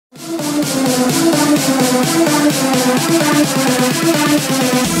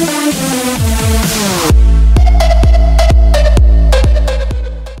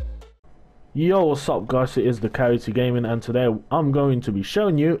Yo, what's up guys, it is the Coyote Gaming, and today I'm going to be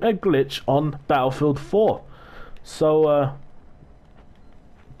showing you a glitch on Battlefield 4. So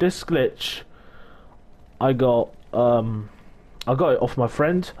this glitch I got it off my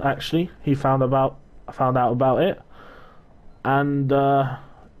friend. Actually, he found out about it, and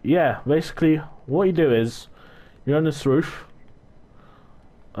yeah, basically what you do is you're on this roof.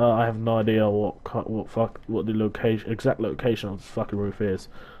 I have no idea what the exact location of this fucking roof is.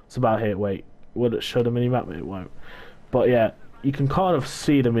 It's about here. Wait, will it show the minimap? It won't. But yeah, you can kind of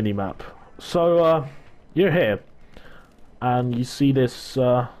see the minimap. So you're here, and you see this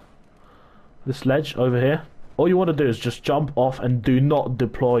this ledge over here. All you want to do is just jump off and do not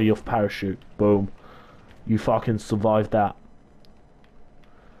deploy your parachute. Boom. You fucking survived that.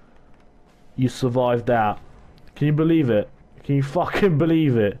 You survived that. Can you believe it? Can you fucking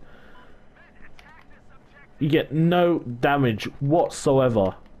believe it? You get no damage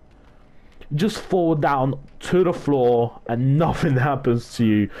whatsoever. You just fall down to the floor and nothing happens to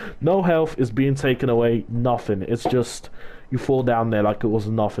you. No health is being taken away, nothing. It's just you fall down there like it was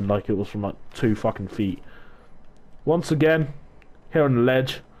nothing, like it was from like 2 fucking feet. Once again, here on the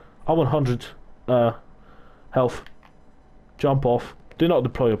ledge, I'm 100 health. Jump off. Do not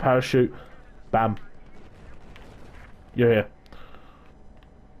deploy your parachute. Bam. You're here.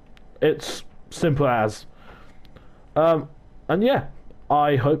 It's simple as. And yeah,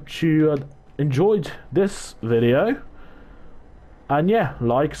 I hope you enjoyed this video. And yeah,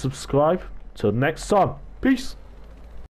 like, subscribe. Till next time. Peace.